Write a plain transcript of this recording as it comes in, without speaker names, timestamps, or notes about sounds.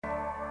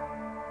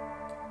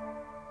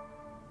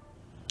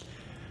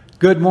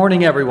Good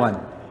morning, everyone.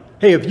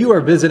 Hey, if you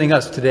are visiting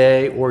us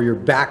today or you're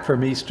back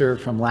from Easter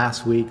from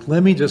last week,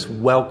 let me just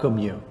welcome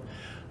you.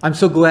 I'm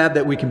so glad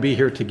that we can be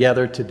here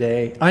together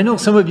today. I know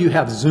some of you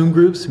have Zoom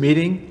groups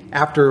meeting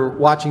after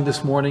watching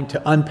this morning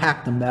to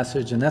unpack the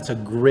message, and that's a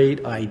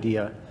great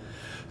idea.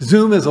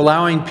 Zoom is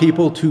allowing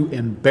people to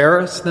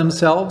embarrass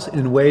themselves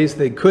in ways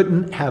they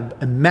couldn't have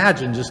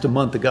imagined just a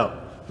month ago,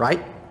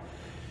 right?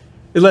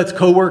 It lets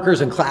coworkers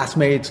and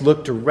classmates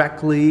look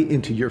directly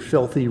into your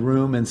filthy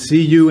room and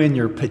see you in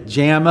your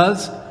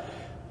pajamas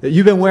that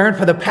you've been wearing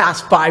for the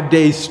past 5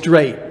 days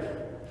straight.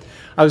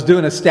 I was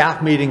doing a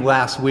staff meeting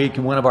last week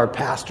and one of our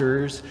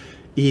pastors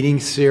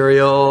eating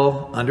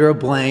cereal under a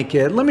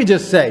blanket. Let me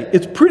just say,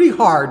 it's pretty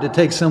hard to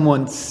take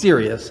someone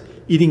serious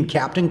eating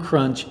Captain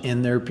Crunch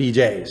in their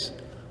PJs.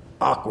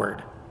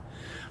 Awkward.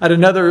 I had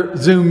another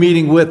Zoom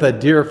meeting with a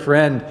dear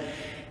friend,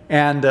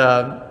 and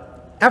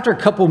after a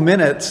couple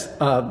minutes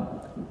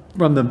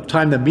from the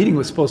time the meeting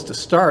was supposed to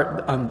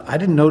start, I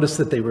didn't notice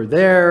that they were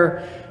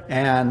there,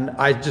 and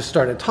I just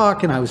started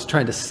talking. I was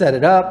trying to set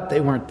it up.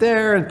 They weren't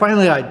there, and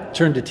finally I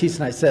turned to Tisa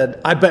and I said,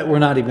 I bet we're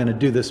not even going to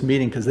do this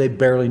meeting because they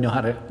barely know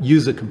how to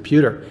use a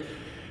computer.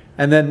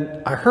 And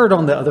then I heard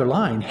on the other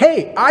line,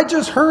 hey, I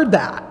just heard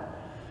that.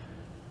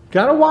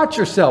 Got to watch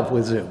yourself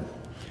with Zoom.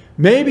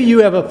 Maybe you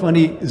have a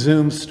funny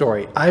Zoom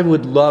story. I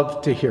would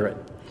love to hear it.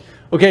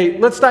 Okay,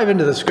 let's dive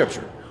into the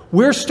scripture.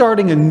 We're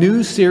starting a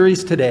new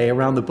series today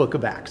around the book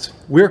of Acts.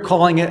 We're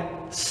calling it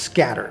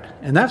Scattered.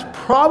 And that's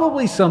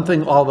probably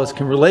something all of us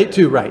can relate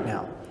to right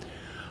now.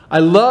 I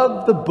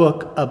love the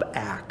book of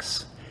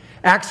Acts.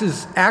 Acts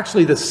is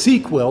actually the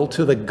sequel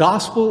to the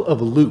Gospel of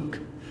Luke.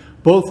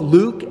 Both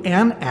Luke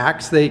and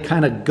Acts, they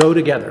kind of go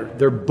together.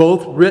 They're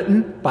both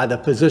written by the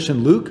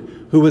physician Luke,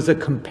 who was a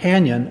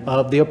companion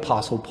of the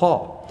Apostle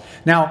Paul.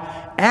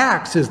 Now,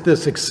 Acts is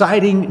this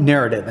exciting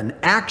narrative, an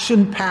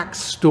action-packed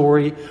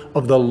story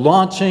of the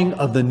launching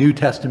of the New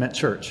Testament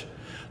church.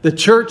 The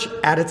church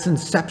at its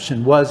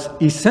inception was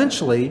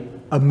essentially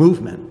a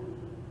movement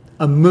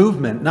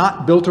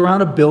not built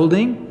around a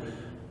building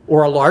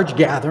or a large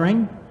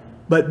gathering,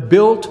 but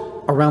built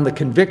around the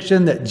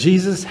conviction that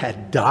Jesus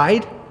had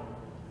died,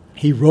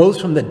 he rose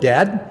from the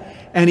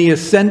dead, and he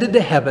ascended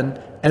to heaven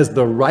as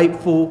the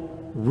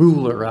rightful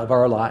ruler of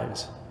our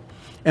lives.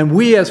 And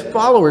we as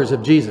followers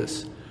of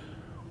Jesus,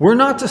 we're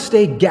not to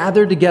stay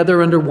gathered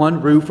together under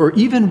one roof or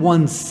even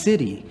one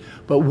city,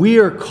 but we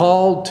are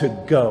called to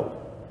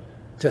go,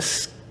 to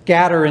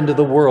scatter into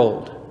the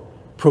world,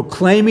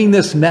 proclaiming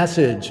this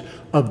message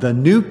of the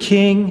new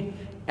king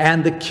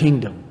and the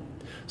kingdom.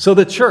 So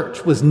the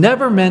church was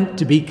never meant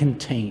to be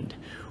contained.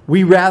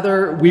 We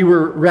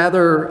were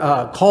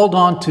rather called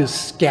on to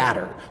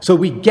scatter. So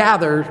we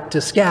gather to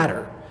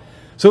scatter.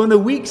 So in the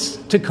weeks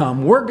to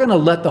come, we're going to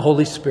let the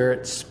Holy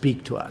Spirit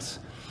speak to us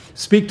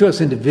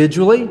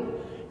individually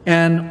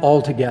and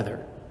all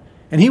together.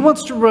 And he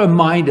wants to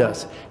remind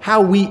us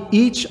how we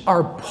each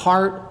are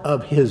part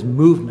of his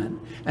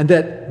movement and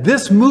that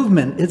this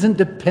movement isn't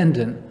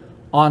dependent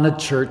on a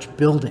church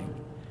building.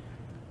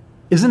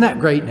 Isn't that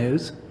great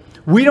news?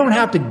 We don't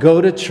have to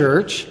go to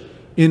church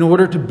in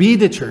order to be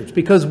the church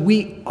because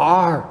we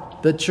are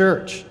the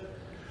church.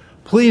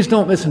 Please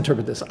don't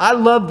misinterpret this. I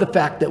love the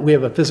fact that we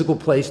have a physical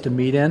place to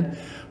meet in,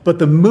 but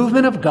the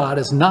movement of God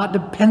is not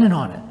dependent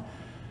on it.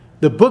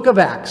 The book of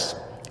Acts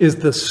is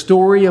the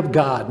story of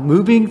God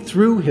moving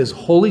through his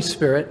Holy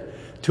Spirit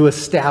to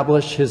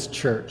establish his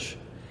church.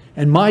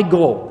 And my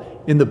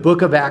goal in the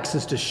book of Acts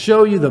is to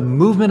show you the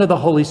movement of the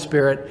Holy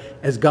Spirit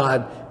as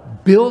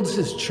God builds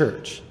his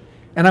church.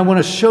 And I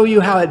want to show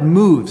you how it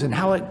moves and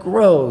how it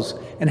grows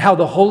and how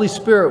the Holy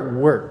Spirit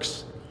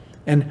works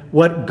and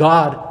what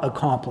God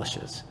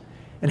accomplishes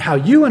and how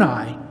you and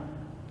I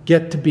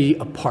get to be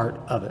a part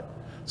of it.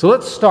 So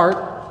let's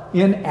start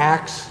in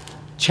Acts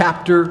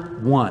chapter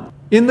 1.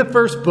 In the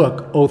first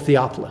book, O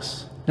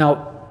Theophilus.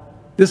 Now,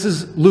 this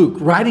is Luke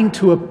writing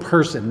to a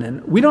person,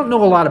 and we don't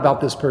know a lot about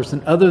this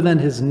person other than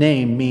his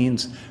name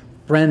means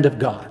friend of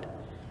God.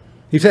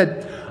 He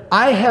said,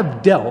 I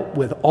have dealt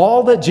with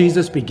all that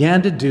Jesus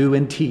began to do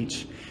and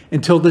teach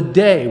until the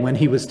day when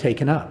he was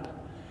taken up.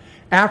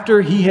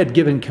 After he had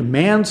given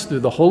commands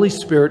through the Holy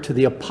Spirit to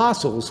the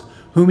apostles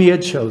whom he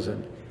had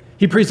chosen,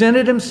 he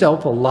presented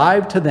himself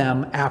alive to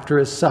them after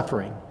his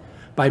suffering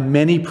by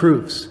many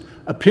proofs,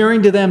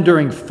 appearing to them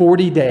during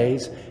 40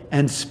 days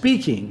and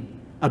speaking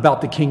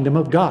about the kingdom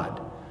of God.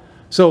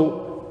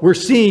 So we're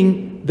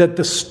seeing that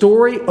the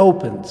story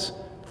opens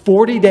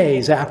 40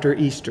 days after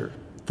Easter,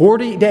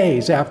 40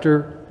 days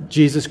after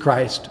Jesus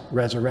Christ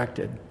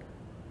resurrected.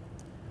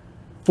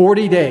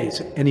 40 days,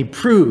 and he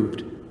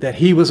proved that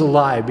he was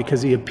alive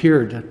because he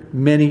appeared to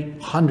many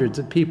hundreds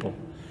of people.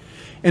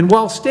 And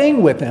while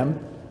staying with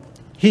them,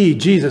 he,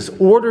 Jesus,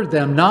 ordered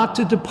them not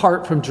to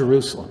depart from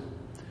Jerusalem.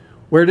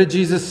 Where did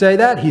Jesus say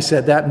that? He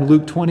said that in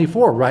Luke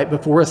 24, right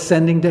before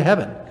ascending to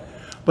heaven.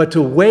 But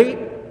to wait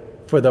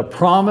for the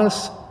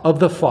promise of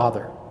the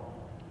Father,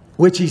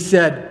 which he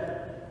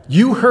said,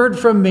 you heard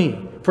from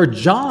me, for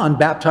John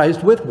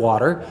baptized with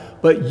water,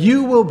 but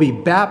you will be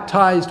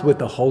baptized with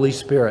the Holy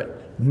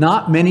Spirit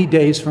not many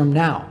days from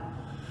now."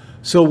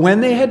 So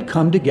when they had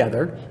come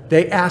together,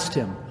 they asked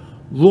him,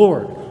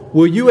 "Lord,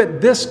 will you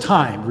at this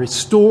time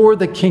restore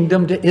the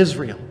kingdom to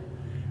Israel?"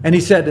 And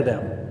he said to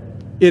them,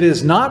 "It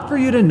is not for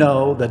you to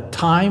know the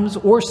times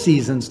or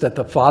seasons that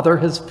the Father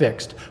has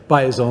fixed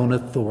by his own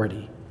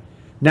authority."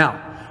 Now,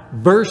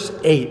 verse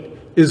 8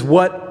 is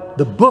what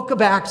the book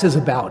of Acts is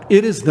about.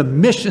 It is the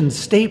mission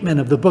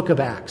statement of the book of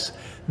Acts.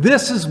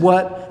 This is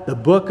what the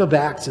book of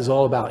Acts is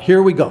all about.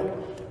 Here we go.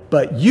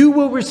 "But you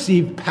will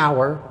receive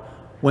power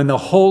when the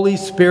Holy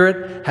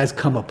Spirit has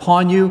come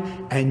upon you,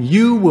 and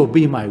you will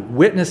be my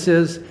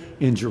witnesses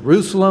in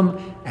Jerusalem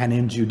and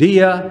in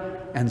Judea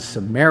and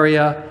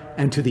Samaria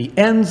and to the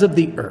ends of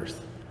the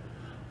earth."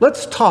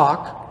 Let's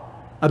talk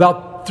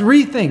about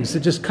three things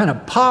that just kind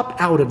of pop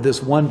out of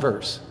this one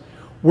verse.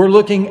 We're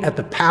looking at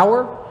the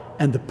power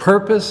and the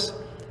purpose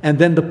and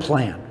then the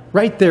plan,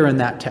 right there in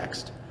that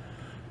text.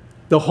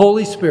 The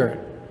Holy Spirit,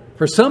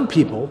 for some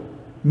people,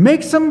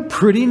 makes them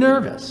pretty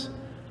nervous.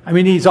 I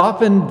mean, he's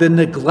often the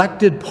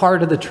neglected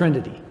part of the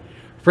Trinity.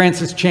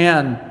 Francis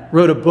Chan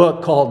wrote a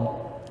book called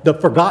The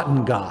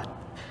Forgotten God.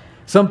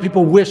 Some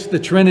people wish the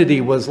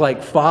Trinity was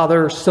like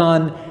Father,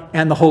 Son,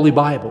 and the Holy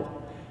Bible.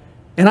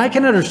 And I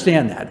can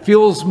understand that. It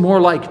feels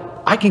more like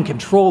I can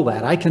control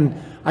that. I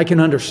can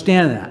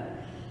understand that.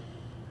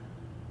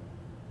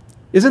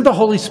 Isn't the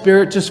Holy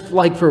Spirit just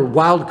like for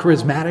wild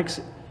charismatics?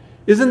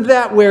 Isn't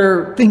that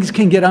where things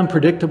can get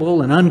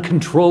unpredictable and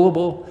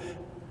uncontrollable?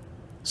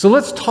 So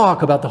let's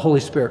talk about the Holy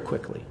Spirit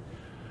quickly.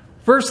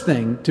 First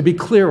thing to be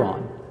clear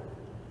on,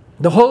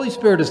 the Holy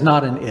Spirit is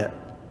not an it,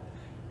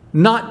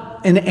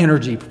 not an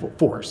energy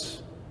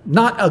force,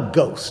 not a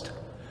ghost.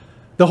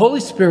 The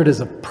Holy Spirit is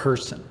a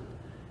person.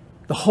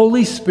 The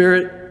Holy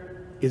Spirit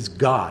is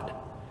God.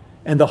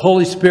 And the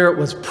Holy Spirit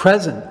was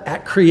present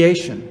at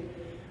creation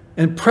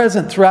and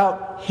present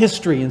throughout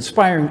history,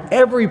 inspiring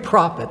every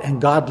prophet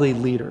and godly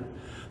leader.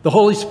 The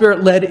Holy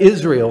Spirit led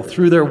Israel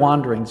through their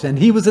wanderings, and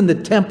he was in the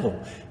temple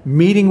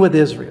meeting with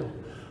Israel.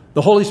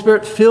 The Holy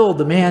Spirit filled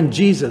the man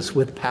Jesus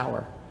with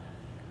power.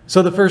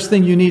 So the first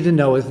thing you need to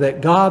know is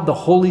that God, the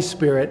Holy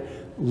Spirit,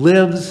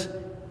 lives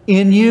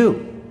in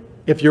you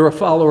if you're a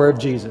follower of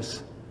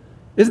Jesus.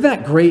 Isn't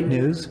that great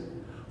news?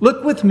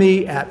 Look with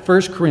me at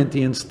 1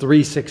 Corinthians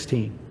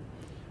 3:16. It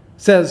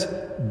says,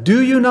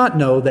 "Do you not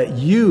know that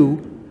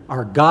you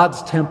are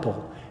God's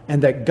temple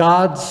and that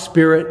God's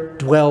Spirit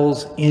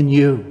dwells in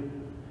you?"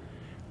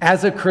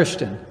 As a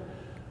Christian,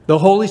 the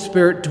Holy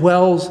Spirit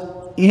dwells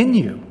in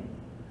you.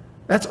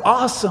 That's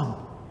awesome.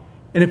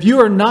 And if you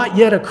are not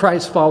yet a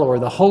Christ follower,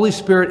 the Holy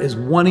Spirit is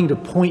wanting to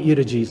point you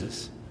to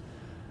Jesus.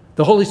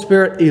 The Holy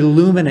Spirit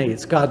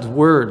illuminates God's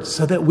word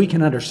so that we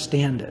can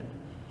understand it.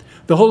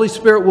 The Holy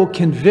Spirit will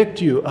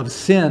convict you of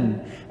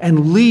sin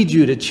and lead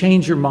you to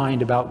change your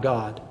mind about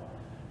God.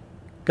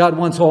 God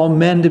wants all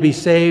men to be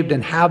saved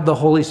and have the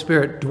Holy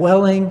Spirit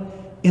dwelling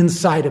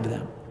inside of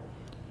them.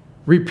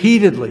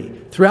 Repeatedly,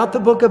 throughout the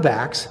book of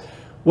Acts,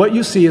 what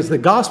you see is the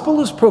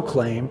gospel is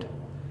proclaimed,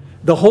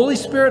 the Holy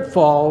Spirit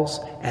falls,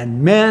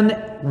 and men,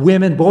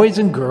 women, boys,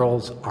 and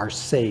girls are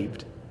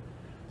saved.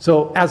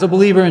 So, as a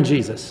believer in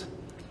Jesus,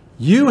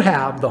 you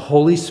have the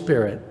Holy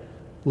Spirit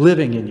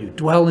living in you,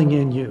 dwelling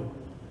in you,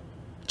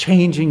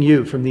 changing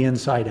you from the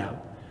inside out.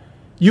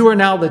 You are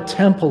now the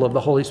temple of the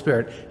Holy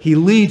Spirit. He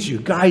leads you,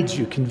 guides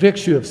you,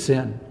 convicts you of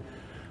sin.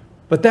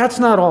 But that's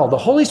not all. The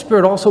Holy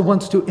Spirit also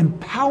wants to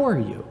empower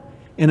you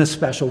in a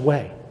special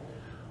way.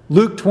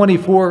 Luke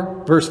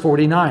 24, verse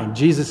 49,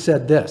 Jesus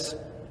said this,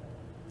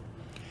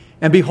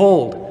 "And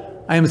behold,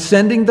 I am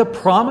sending the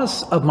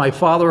promise of my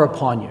Father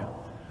upon you,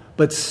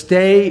 but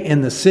stay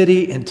in the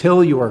city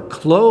until you are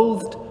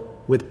clothed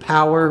with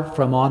power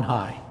from on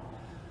high."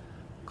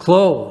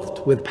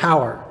 Clothed with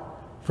power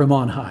from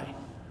on high.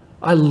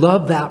 I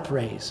love that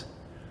phrase.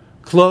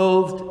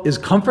 Clothed is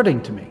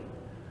comforting to me.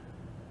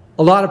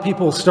 A lot of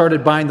people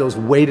started buying those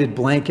weighted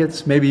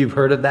blankets. Maybe you've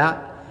heard of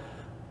that.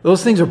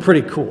 Those things are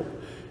pretty cool.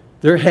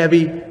 They're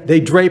heavy. They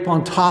drape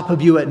on top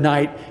of you at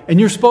night, and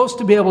you're supposed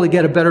to be able to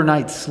get a better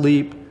night's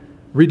sleep,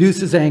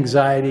 reduces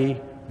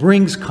anxiety,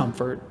 brings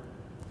comfort.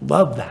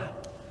 Love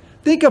that.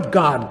 Think of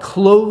God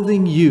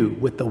clothing you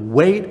with the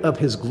weight of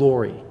his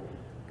glory,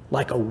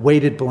 like a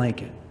weighted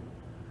blanket,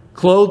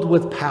 clothed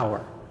with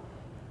power.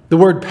 The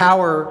word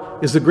power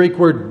is the Greek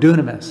word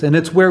dunamis, and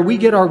it's where we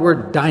get our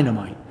word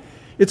dynamite.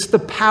 It's the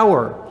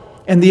power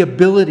and the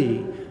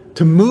ability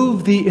to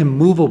move the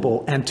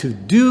immovable and to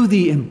do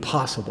the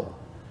impossible.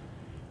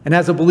 And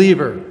as a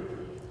believer,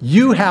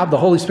 you have the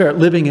Holy Spirit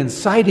living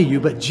inside of you,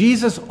 but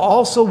Jesus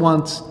also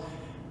wants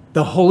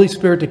the Holy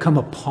Spirit to come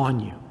upon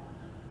you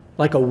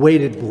like a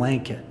weighted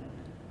blanket.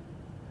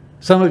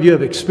 Some of you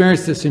have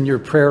experienced this in your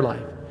prayer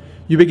life.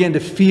 You begin to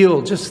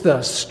feel just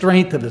the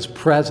strength of his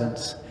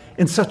presence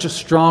in such a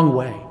strong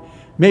way.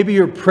 Maybe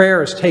your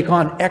prayers take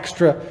on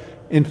extra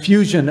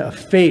infusion of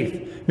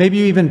faith. Maybe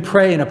you even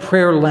pray in a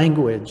prayer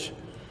language.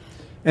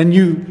 And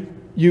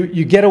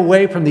you get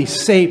away from these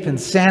safe and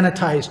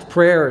sanitized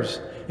prayers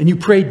and you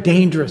pray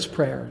dangerous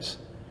prayers.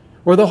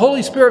 Or the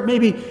Holy Spirit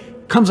maybe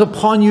comes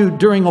upon you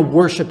during a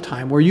worship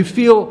time where you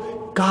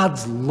feel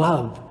God's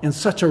love in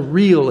such a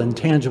real and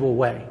tangible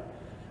way.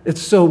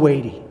 It's so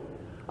weighty.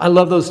 I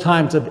love those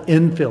times of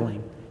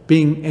infilling,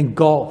 being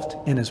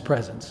engulfed in his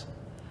presence.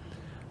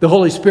 The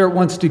Holy Spirit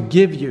wants to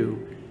give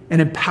you and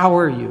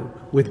empower you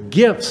with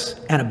gifts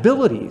and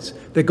abilities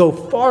that go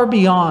far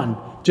beyond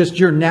just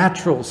your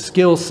natural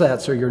skill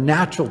sets or your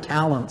natural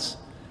talents.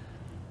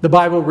 The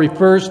Bible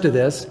refers to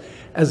this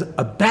as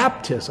a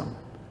baptism,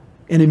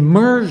 an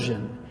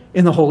immersion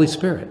in the Holy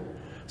Spirit,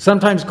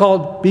 sometimes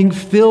called being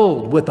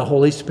filled with the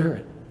Holy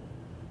Spirit.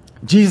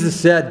 Jesus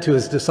said to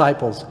his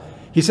disciples,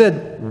 he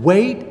said,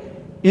 "Wait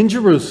in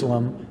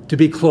Jerusalem to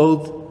be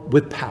clothed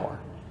with power."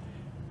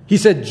 He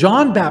said,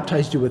 "John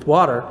baptized you with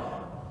water,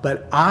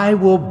 but I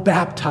will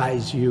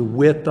baptize you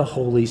with the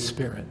Holy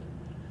Spirit."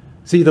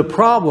 See, the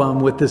problem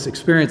with this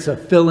experience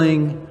of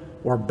filling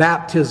or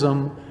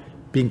baptism,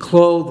 being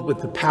clothed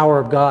with the power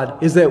of God,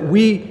 is that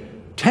we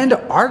tend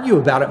to argue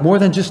about it more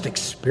than just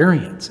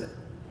experience it.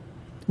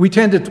 We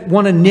tend to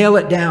want to nail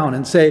it down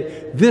and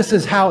say, this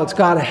is how it's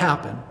got to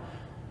happen.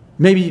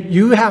 Maybe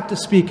you have to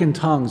speak in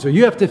tongues, or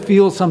you have to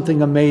feel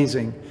something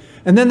amazing.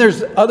 And then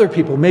there's other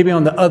people, maybe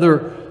on the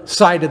other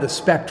side of the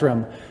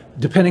spectrum,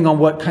 depending on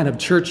what kind of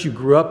church you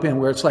grew up in,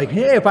 where it's like,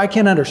 hey, if I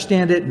can't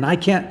understand it and I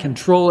can't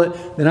control it,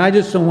 then I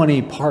just don't want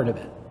any part of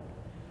it.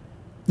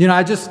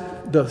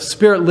 The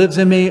Spirit lives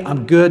in me,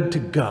 I'm good to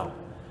go.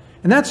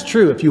 And that's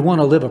true if you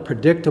want to live a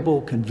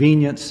predictable,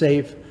 convenient,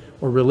 safe,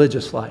 or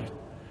religious life.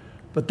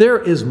 But there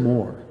is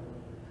more.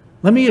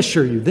 Let me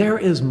assure you, there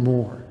is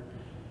more.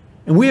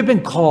 And we have been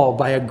called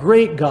by a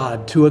great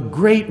God to a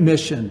great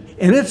mission,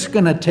 and it's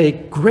going to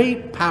take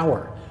great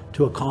power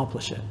to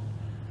accomplish it.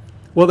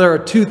 Well, there are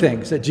two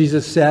things that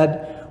Jesus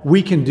said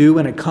we can do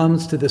when it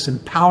comes to this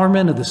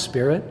empowerment of the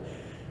Spirit.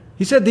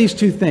 He said these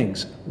two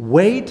things: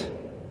 wait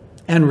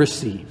and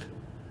receive.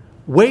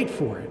 Wait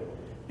for it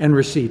and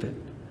receive it.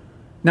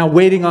 Now,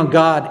 waiting on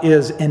God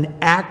is an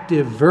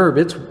active verb.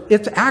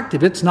 It's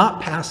active. It's not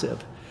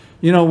passive.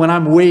 When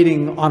I'm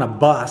waiting on a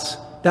bus,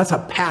 that's a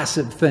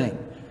passive thing.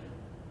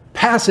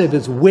 Passive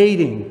is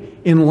waiting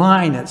in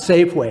line at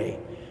Safeway.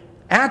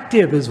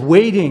 Active is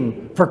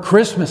waiting for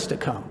Christmas to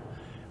come.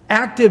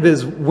 Active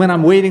is when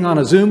I'm waiting on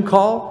a Zoom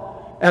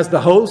call as the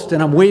host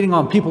and I'm waiting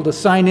on people to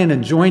sign in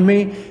and join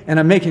me, and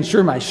I'm making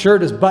sure my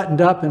shirt is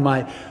buttoned up and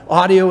my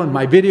audio and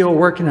my video are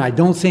working and I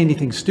don't say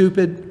anything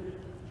stupid.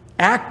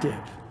 Active.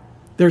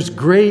 There's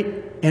great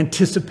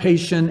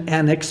anticipation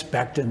and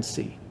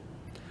expectancy.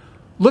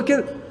 Look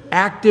at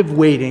active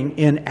waiting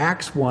in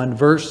Acts 1,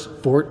 verse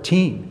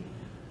 14.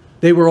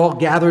 They were all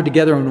gathered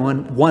together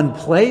in one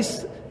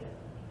place,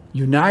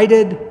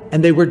 united,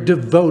 and they were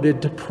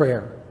devoted to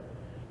prayer.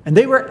 And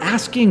they were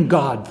asking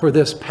God for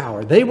this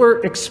power. They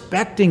were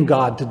expecting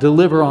God to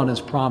deliver on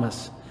his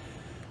promise.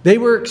 They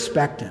were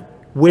expectant,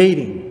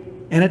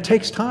 waiting, and it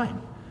takes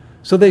time.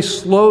 So they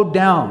slowed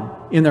down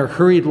in their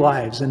hurried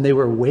lives and they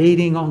were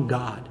waiting on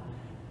God.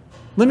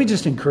 Let me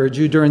just encourage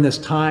you during this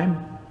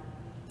time,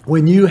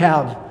 when you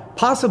have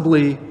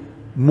possibly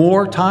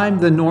more time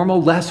than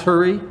normal, less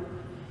hurry,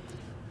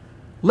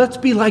 let's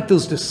be like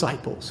those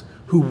disciples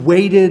who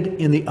waited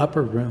in the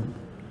upper room.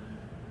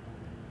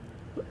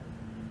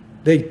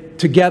 They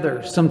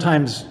together,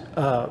 sometimes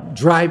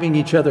driving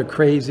each other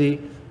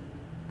crazy,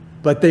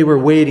 but they were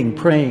waiting,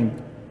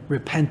 praying,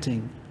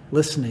 repenting,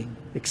 listening,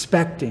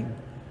 expecting,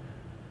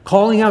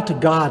 calling out to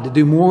God to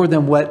do more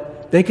than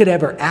what they could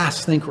ever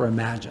ask, think, or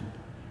imagine.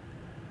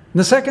 And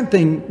the second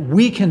thing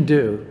we can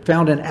do,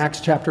 found in Acts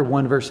chapter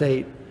 1, verse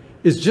 8,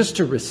 is just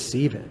to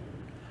receive it.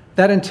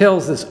 That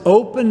entails this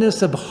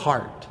openness of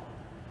heart,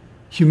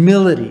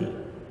 humility.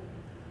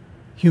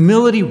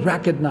 Humility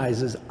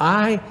recognizes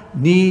I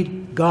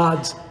need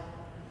God's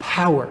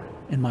power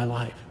in my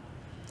life.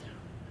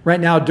 Right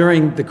now,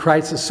 during the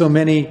crisis, so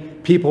many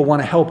people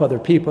want to help other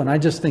people, and I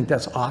just think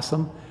that's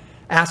awesome.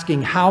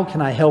 Asking, how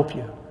can I help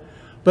you?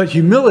 But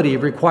humility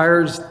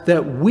requires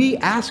that we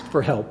ask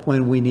for help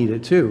when we need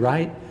it too,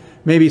 right?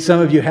 Maybe some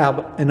of you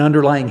have an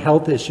underlying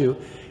health issue,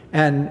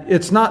 and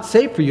it's not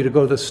safe for you to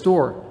go to the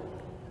store.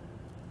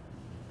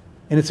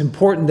 And it's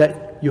important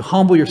that you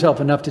humble yourself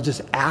enough to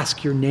just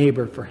ask your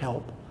neighbor for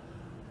help.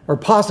 Or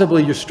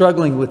possibly you're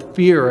struggling with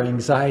fear or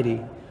anxiety.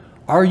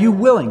 Are you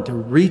willing to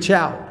reach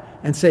out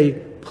and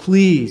say,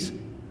 please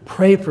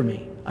pray for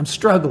me, I'm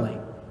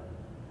struggling?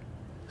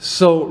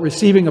 So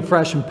receiving a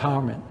fresh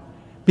empowerment,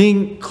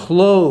 being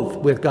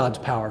clothed with God's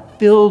power,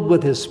 filled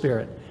with his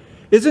Spirit,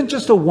 isn't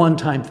just a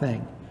one-time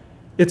thing.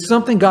 It's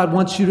something God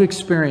wants you to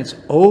experience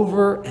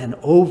over and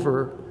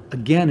over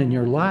again in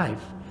your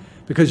life,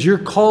 because you're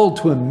called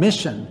to a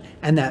mission,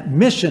 and that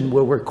mission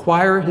will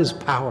require his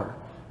power.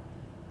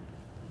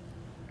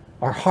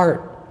 Our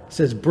heart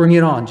says, bring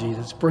it on,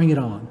 Jesus, bring it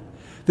on.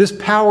 This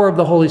power of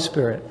the Holy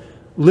Spirit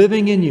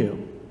living in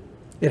you,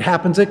 it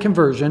happens at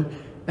conversion,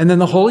 and then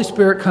the Holy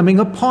Spirit coming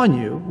upon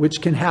you,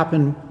 which can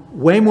happen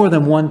way more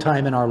than one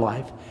time in our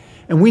life.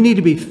 And we need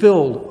to be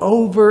filled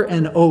over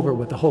and over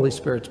with the Holy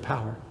Spirit's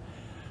power.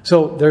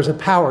 So there's a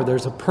power,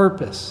 there's a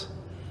purpose,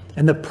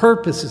 and the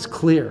purpose is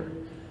clear.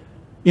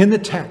 in the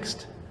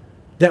text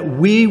that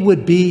we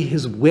would be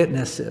his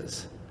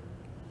witnesses.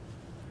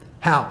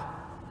 How?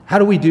 How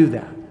do we do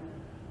that?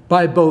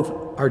 By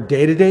both our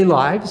day-to-day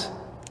lives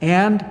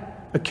and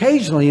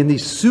occasionally in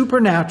these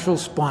supernatural,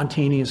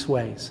 spontaneous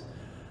ways.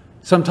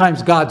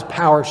 Sometimes God's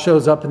power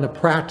shows up in the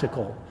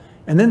practical,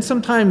 and then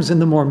sometimes in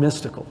the more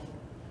mystical.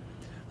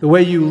 The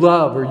way you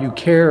love or you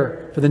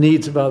care for the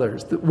needs of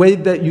others, the way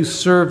that you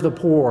serve the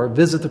poor or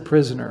visit the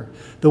prisoner,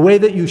 the way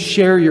that you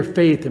share your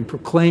faith and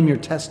proclaim your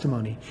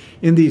testimony.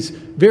 In these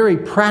very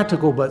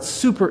practical but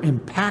super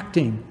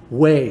impacting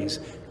ways,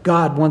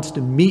 God wants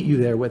to meet you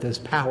there with his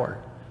power.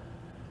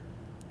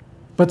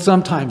 But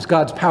sometimes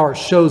God's power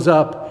shows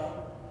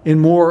up in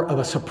more of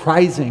a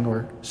surprising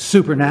or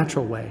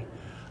supernatural way.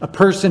 A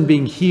person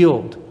being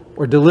healed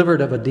or delivered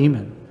of a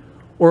demon,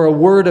 or a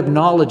word of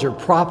knowledge or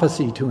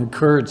prophecy to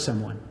encourage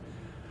someone.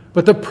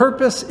 But the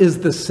purpose is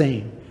the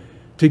same,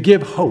 to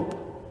give hope,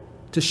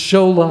 to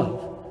show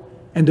love,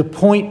 and to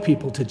point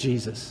people to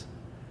Jesus.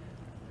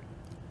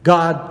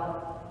 God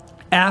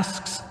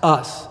asks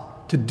us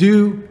to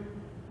do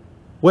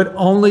what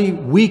only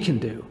we can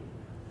do,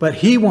 but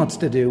he wants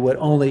to do what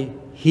only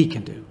he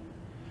can do.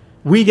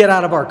 We get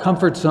out of our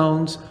comfort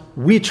zones,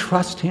 we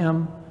trust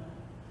him,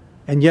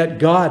 and yet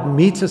God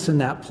meets us in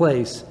that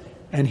place,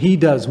 and he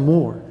does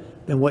more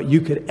than what you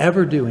could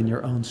ever do in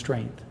your own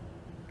strength.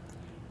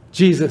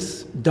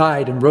 Jesus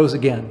died and rose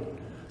again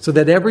so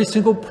that every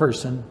single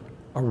person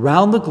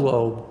around the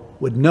globe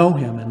would know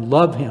him and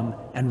love him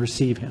and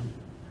receive him.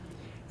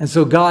 And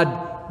so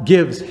God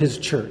gives his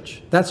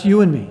church, that's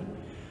you and me,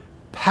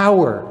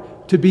 power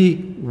to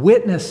be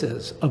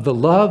witnesses of the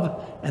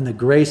love and the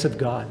grace of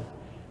God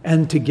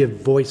and to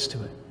give voice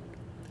to it.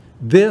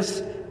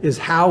 This is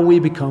how we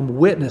become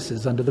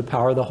witnesses under the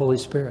power of the Holy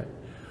Spirit.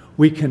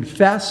 We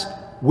confess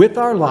with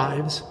our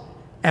lives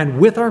and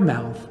with our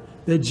mouth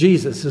that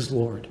Jesus is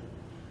Lord.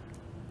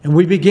 And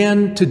we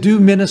begin to do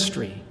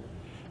ministry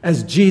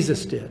as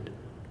Jesus did,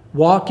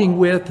 walking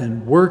with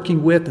and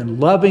working with and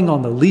loving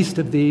on the least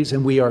of these.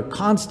 And we are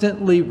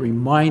constantly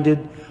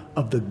reminded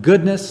of the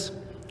goodness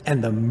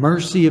and the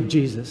mercy of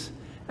Jesus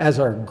as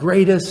our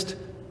greatest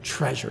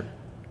treasure.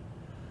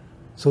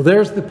 So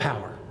there's the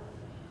power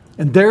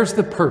and there's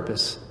the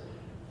purpose,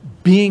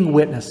 being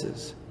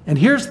witnesses. And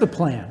here's the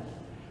plan.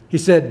 He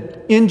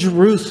said, in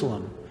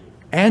Jerusalem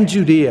and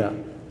Judea,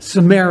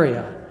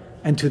 Samaria,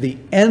 and to the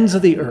ends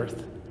of the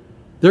earth.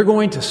 They're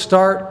going to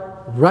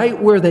start right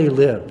where they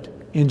lived,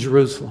 in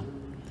Jerusalem.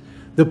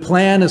 The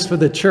plan is for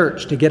the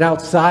church to get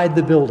outside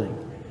the building.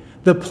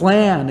 The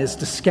plan is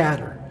to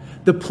scatter.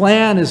 The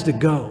plan is to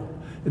go.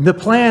 And the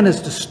plan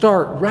is to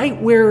start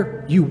right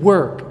where you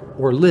work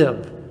or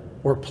live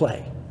or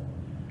play.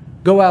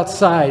 Go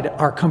outside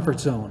our comfort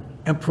zone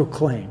and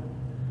proclaim.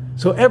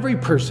 So every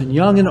person,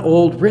 young and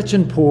old, rich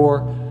and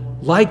poor,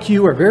 like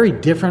you or very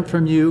different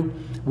from you,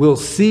 will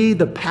see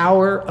the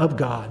power of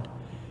God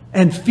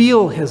and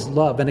feel his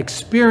love and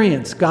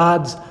experience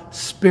God's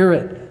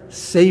Spirit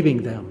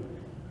saving them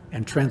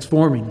and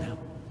transforming them.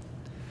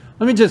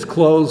 Let me just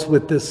close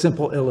with this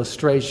simple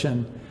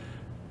illustration.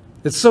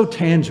 It's so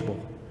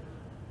tangible.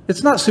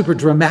 It's not super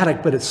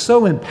dramatic, but it's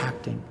so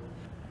impacting.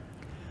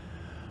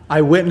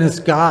 I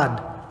witnessed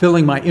God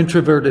filling my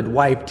introverted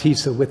wife,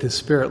 Tisa, with his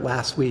Spirit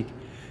last week,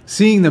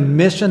 seeing the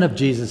mission of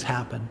Jesus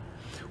happen.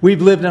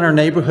 We've lived in our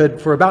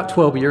neighborhood for about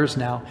 12 years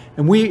now,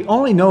 and we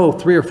only know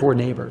 3 or 4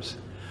 neighbors.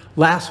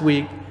 Last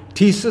week,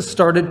 Tisa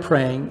started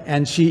praying,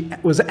 and she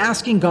was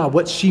asking God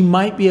what she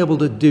might be able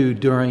to do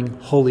during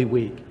Holy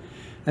Week.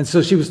 And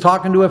so she was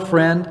talking to a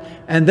friend,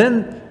 and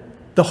then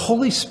the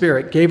Holy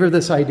Spirit gave her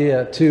this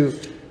idea to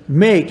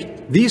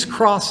make these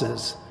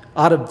crosses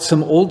out of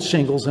some old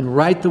shingles and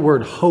write the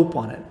word hope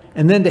on it,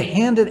 and then to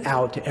hand it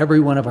out to every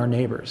one of our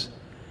neighbors.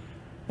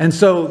 And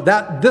so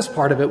this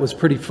part of it was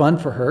pretty fun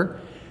for her,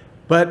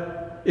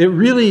 but it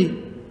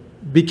really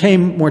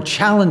became more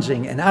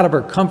challenging and out of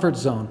her comfort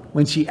zone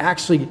when she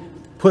actually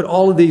put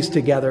all of these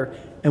together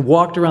and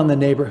walked around the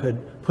neighborhood,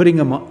 putting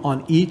them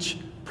on each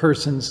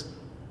person's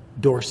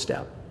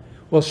doorstep.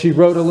 Well, she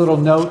wrote a little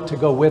note to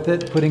go with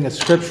it, putting a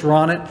scripture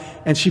on it,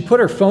 and she put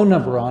her phone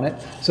number on it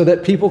so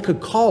that people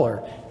could call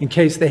her in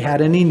case they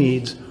had any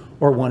needs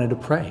or wanted to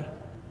pray.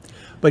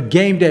 But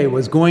game day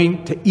was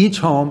going to each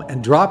home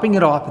and dropping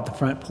it off at the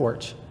front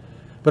porch.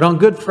 But on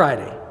Good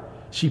Friday,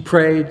 she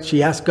prayed,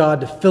 she asked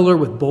God to fill her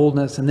with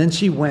boldness, and then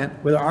she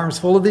went with her arms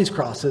full of these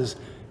crosses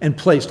and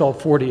placed all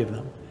 40 of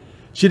them.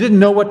 She didn't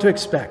know what to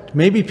expect.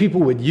 Maybe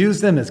people would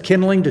use them as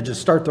kindling to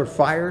just start their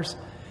fires.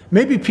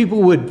 Maybe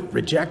people would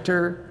reject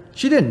her.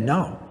 She didn't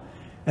know.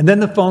 And then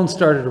the phone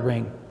started to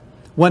ring.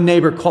 One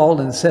neighbor called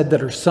and said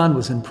that her son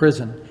was in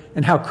prison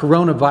and how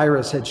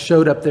coronavirus had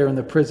showed up there in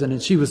the prison,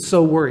 and she was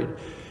so worried.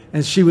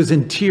 And she was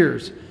in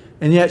tears.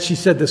 And yet she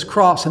said this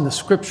cross and the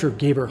scripture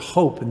gave her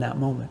hope in that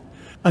moment.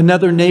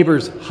 Another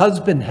neighbor's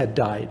husband had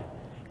died,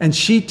 and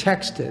she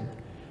texted,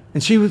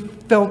 and she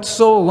felt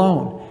so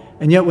alone.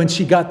 And yet when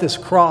she got this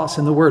cross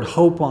and the word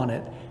hope on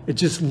it, it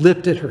just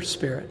lifted her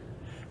spirit.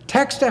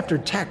 Text after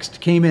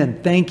text came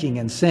in thanking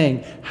and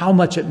saying how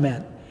much it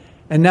meant.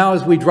 And now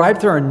as we drive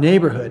through our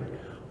neighborhood,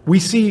 we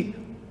see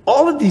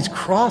all of these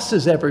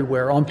crosses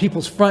everywhere on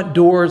people's front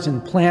doors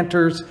and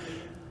planters,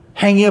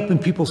 hanging up in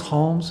people's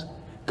homes.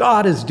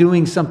 God is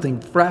doing something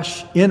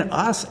fresh in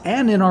us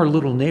and in our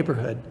little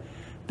neighborhood.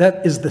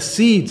 That is the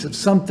seeds of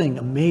something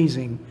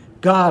amazing.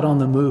 God on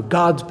the move,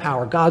 God's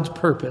power, God's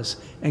purpose,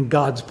 and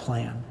God's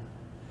plan.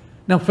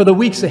 Now, for the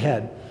weeks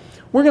ahead,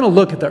 we're going to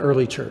look at the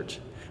early church.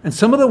 And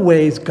some of the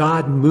ways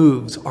God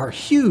moves are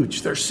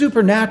huge. They're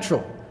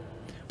supernatural.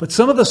 But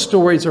some of the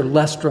stories are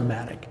less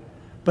dramatic,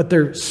 but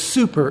they're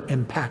super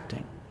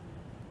impacting.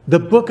 The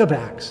book of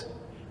Acts,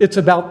 it's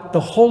about the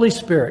Holy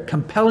Spirit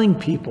compelling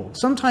people,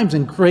 sometimes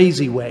in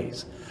crazy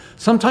ways,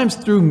 sometimes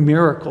through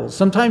miracles,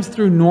 sometimes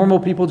through normal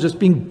people just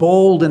being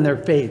bold in their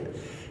faith,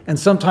 and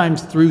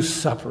sometimes through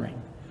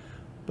suffering.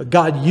 But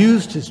God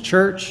used his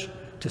church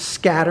to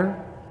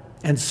scatter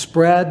and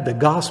spread the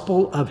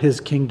gospel of his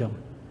kingdom.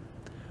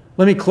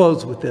 Let me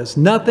close with this.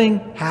 Nothing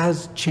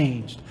has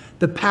changed.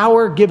 The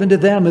power given to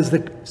them is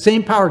the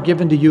same power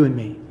given to you and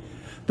me.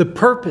 The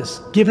purpose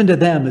given to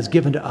them is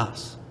given to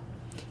us.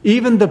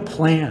 Even the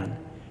plan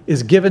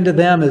is given to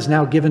them is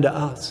now given to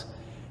us.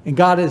 And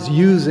God is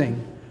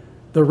using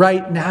the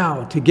right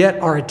now to get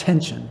our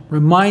attention,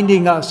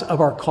 reminding us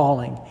of our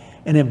calling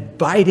and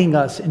inviting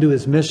us into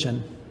his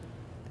mission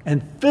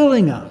and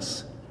filling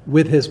us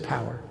with his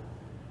power.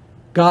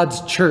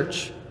 God's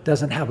church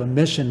doesn't have a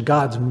mission.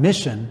 God's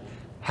mission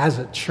has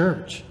a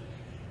church.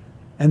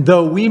 And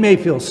though we may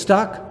feel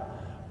stuck,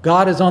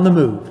 God is on the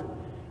move,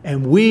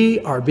 and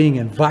we are being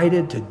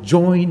invited to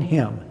join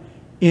him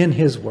in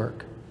his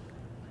work.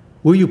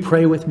 Will you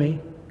pray with me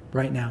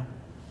right now?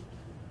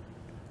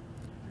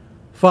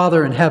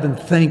 Father in heaven,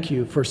 thank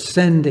you for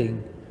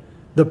sending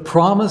the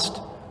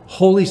promised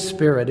Holy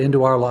Spirit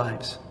into our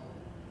lives.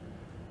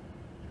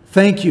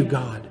 Thank you,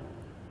 God,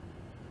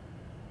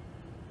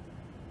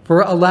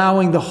 for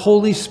allowing the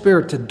Holy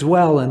Spirit to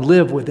dwell and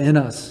live within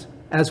us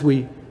as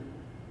we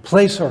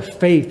place our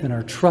faith and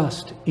our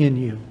trust in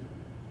you.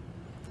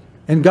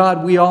 And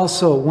God, we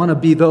also want to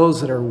be those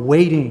that are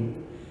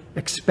waiting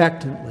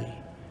expectantly.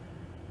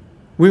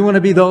 We want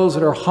to be those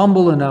that are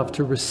humble enough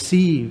to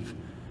receive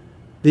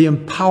the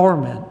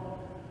empowerment,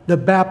 the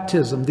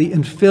baptism, the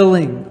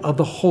infilling of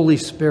the Holy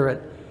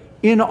Spirit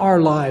in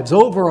our lives,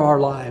 over our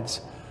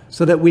lives,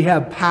 so that we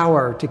have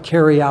power to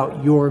carry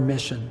out your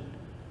mission.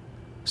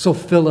 So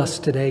fill us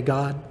today,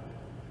 God.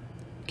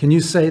 Can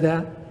you say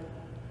that?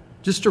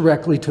 Just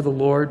directly to the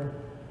Lord.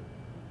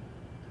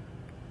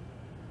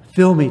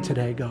 Fill me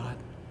today, God.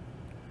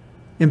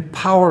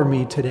 Empower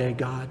me today,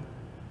 God.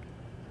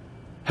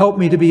 Help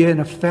me to be an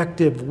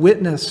effective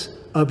witness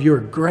of your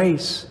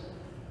grace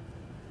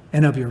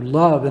and of your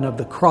love and of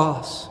the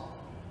cross.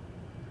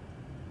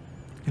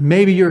 And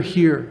maybe you're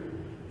here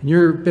and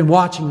you've been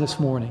watching this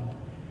morning,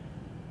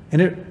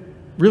 and it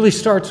really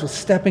starts with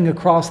stepping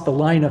across the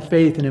line of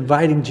faith and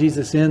inviting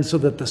Jesus in so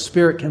that the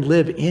Spirit can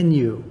live in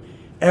you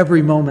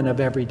every moment of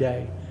every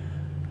day.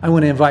 I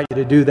want to invite you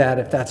to do that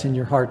if that's in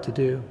your heart to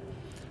do.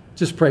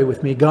 Just pray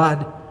with me.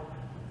 God,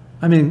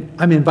 I'm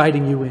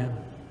inviting you in.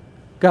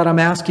 God, I'm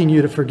asking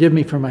you to forgive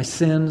me for my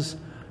sins.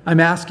 I'm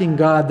asking,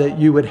 God, that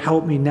you would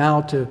help me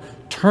now to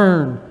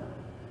turn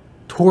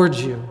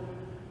towards you.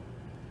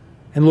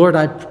 And Lord,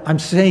 I'm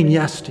saying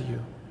yes to you.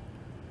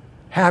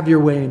 Have your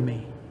way in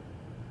me.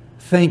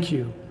 Thank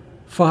you,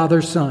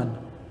 Father, Son,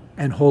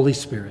 and Holy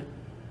Spirit.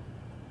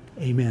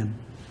 Amen.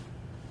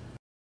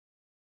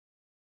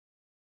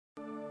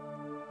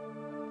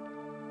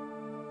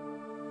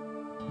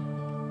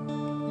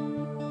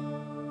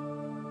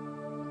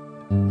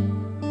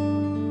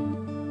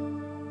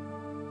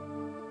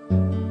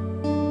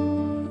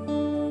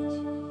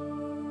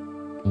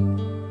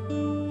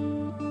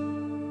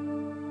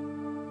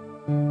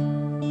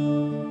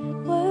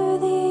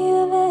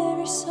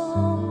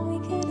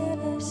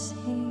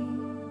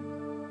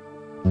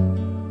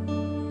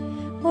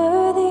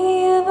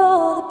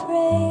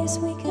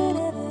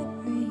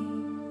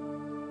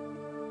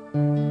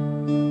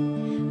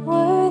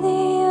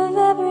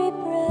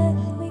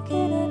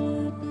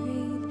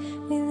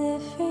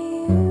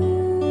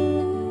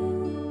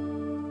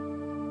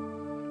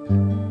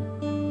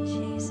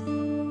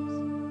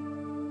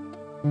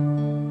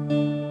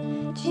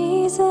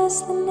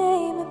 Jesus, the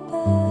name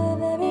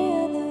above every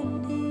other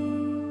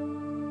name.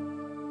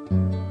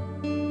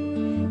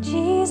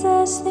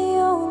 Jesus, the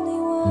only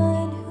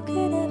one who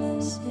could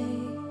ever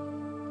save.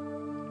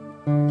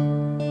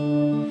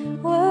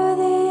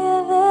 Worthy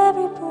of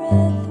every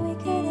breath we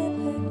could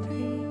ever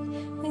breathe.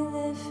 We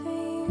live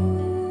for you.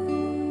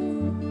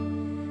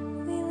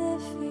 We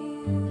live for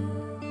you.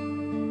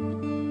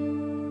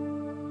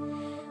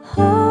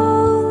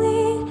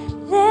 Holy,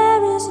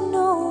 there is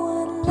no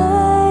one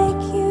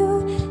like you.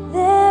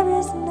 There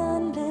is no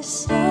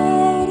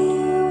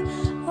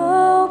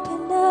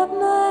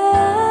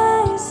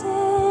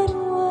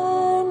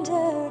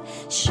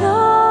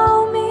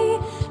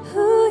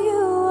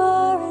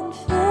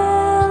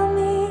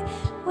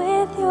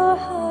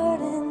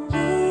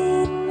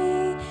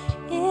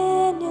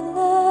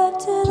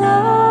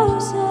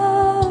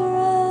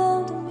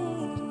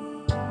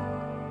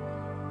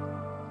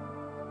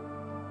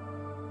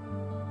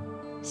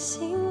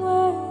Sing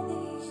worthy,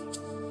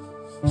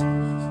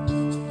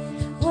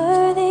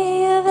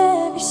 worthy of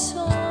every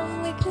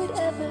song we could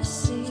ever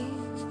sing,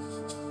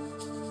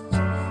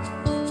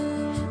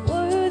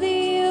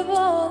 worthy of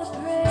all the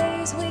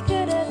praise we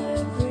could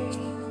ever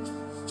bring,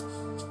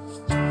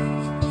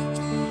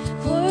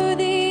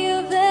 worthy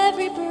of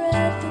every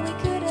breath we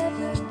could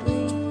ever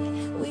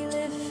breathe. We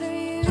live for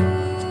you,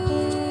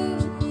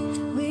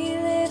 we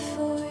live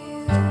for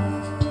you.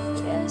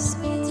 Yes,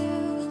 we do,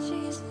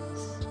 Jesus.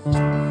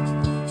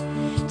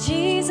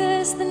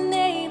 Jesus, the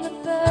name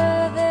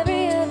above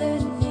every other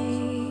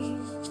name.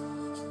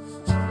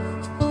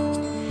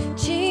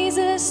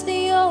 Jesus,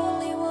 the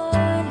only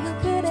one who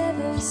could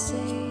ever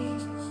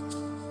save.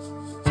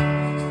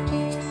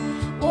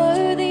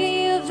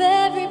 Worthy of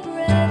every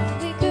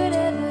breath we could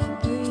ever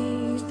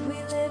breathe.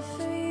 We live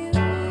for you.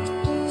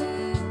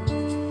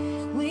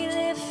 We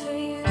live for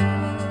you.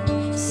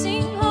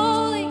 Sing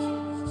holy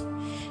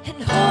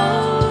and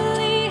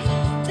holy.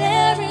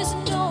 There is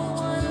no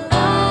one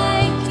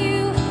like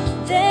you.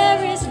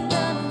 There is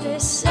none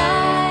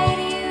beside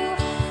you.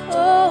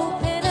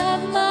 Open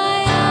up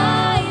my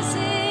eyes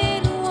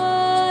in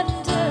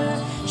wonder.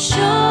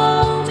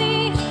 Show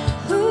me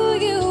who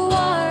you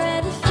are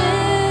and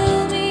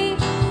fill me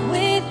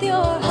with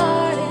your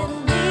heart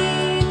and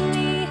lead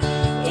me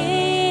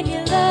in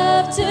your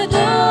love to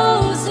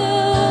those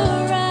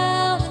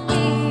around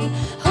me.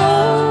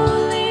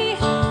 Holy,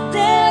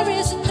 there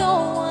is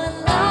no one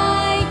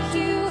like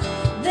you.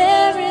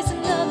 There is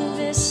none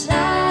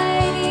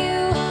beside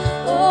you.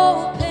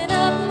 Open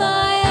up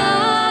my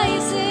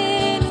eyes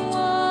in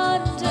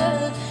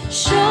wonder.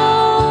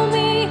 Show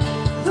me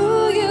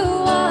who you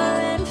are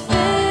and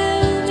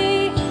fill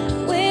me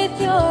with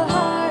your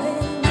heart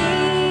and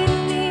lead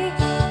me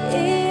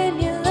in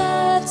your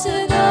love to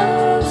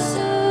those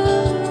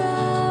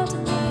around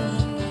me.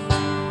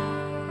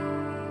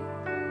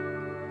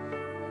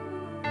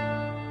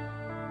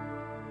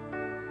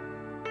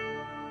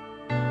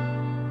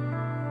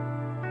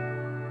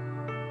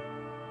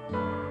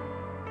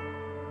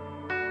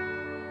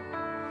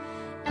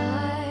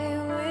 I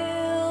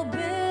will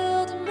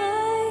build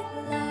my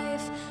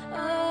life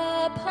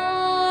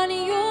upon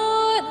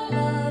your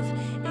love.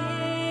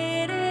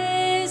 It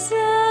is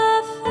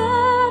a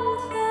firm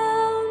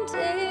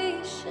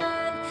foundation.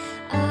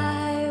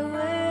 I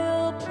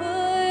will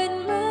put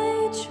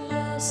my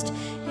trust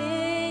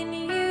in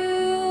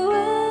you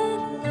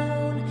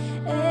alone,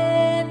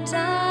 and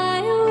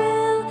I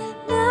will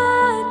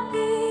not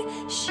be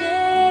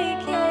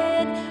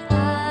shaken.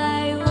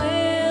 I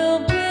will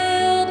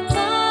build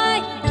my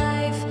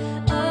life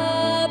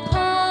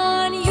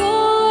upon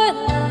your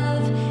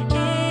love.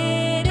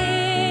 It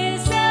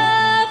is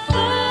a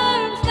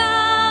firm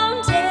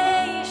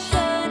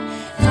foundation.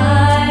 I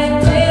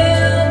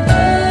will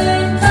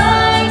put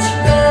my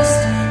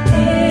trust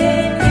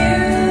in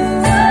you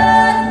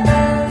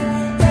alone,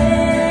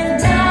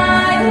 and I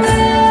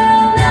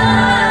will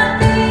not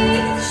be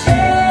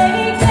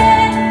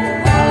shaken.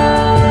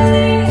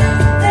 Holy,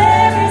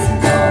 there is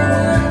no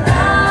one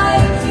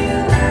like you.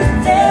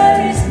 There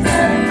is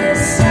none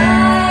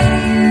beside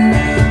you.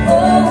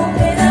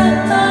 Open up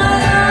my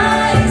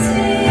eyes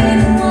in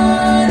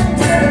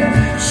wonder.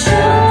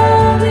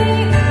 Show me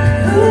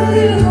who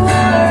you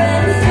are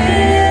and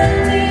fill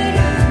me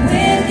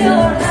with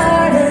your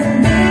heart and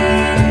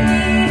lead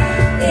me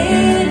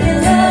in your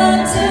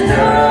love to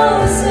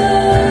those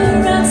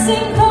around.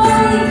 Sing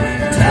holy,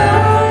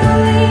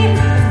 holy.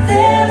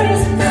 There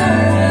is no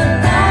one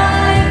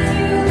like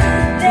you.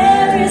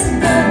 There is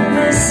none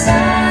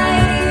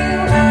beside you.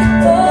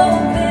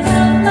 Open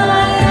up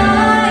my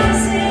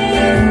eyes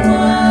in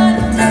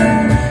wonder.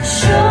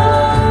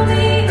 Show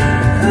me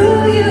who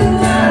you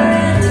are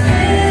and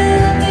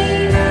fill me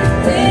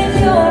with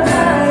your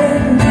heart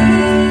and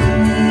lead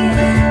me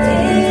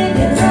in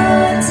your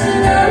love to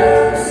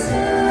those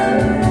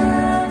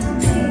around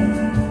me.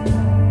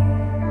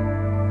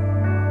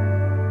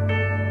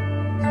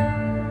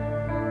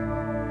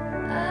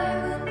 I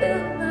will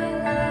build my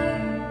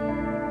life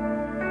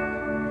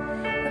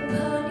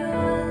upon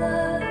your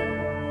love,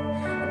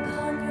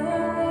 upon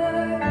your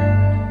word,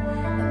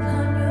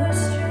 upon your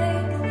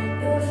strength,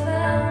 your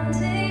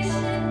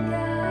foundation,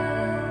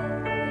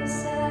 God. Yes,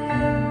 I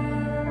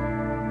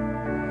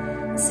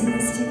will. Sing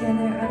this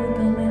together. I will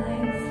build my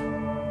life,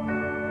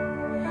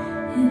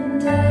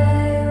 and I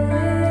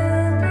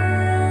will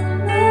build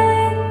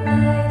my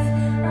life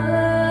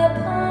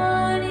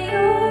upon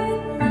your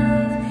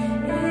love.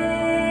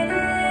 It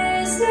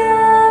is a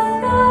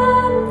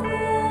firm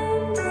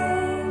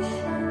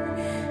foundation.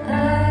 I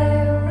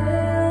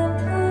will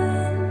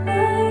put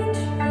my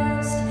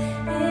trust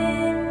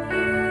in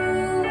you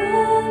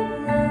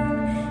alone,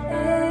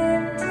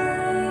 and I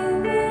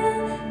will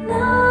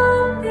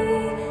not be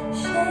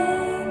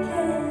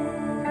shaken.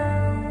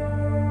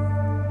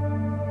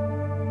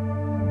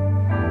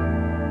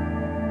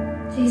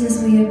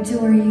 Jesus, we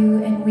adore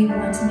you and we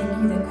want to make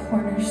you the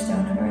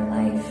cornerstone of our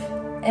life.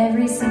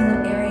 Every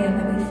single area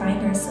that we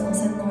find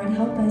ourselves in, Lord,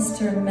 help us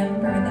to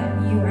remember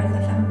that you are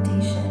the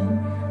foundation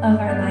of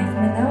our life.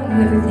 And without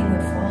everything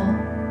would fall.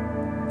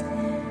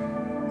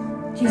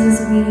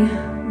 Jesus, we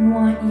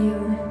want you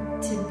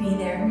to be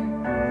there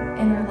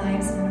in our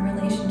lives and in our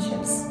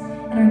relationships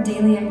and our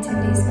daily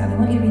activities, God. We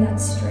want you to be that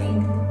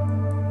strength.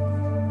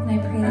 And I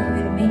pray that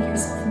you would make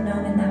yourself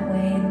known in that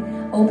way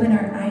and open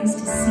our eyes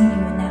to see you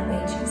in that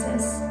way,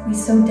 Jesus. We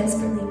so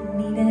desperately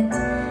need it.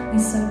 We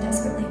so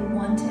desperately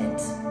want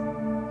it.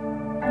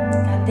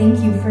 God, thank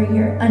you for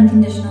your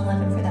unconditional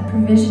love and for that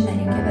provision that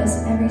you give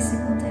us every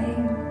single day.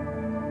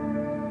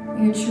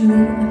 You're truly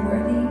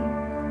unworthy,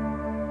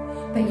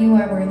 but you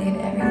are worthy of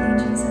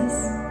everything, Jesus.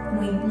 And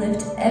we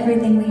lift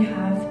everything we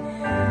have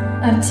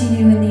up to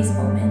you in these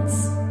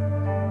moments.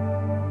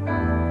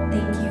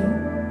 Thank you.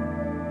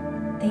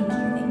 Thank you,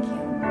 thank you.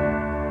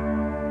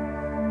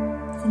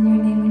 It's in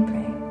your name we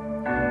pray.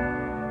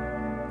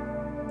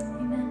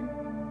 Amen.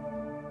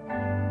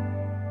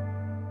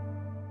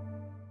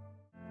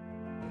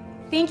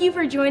 Thank you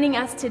for joining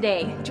us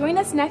today. Join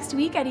us next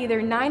week at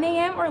either 9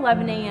 a.m. or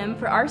 11 a.m.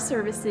 for our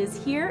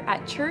services here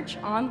at Church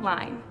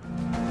Online.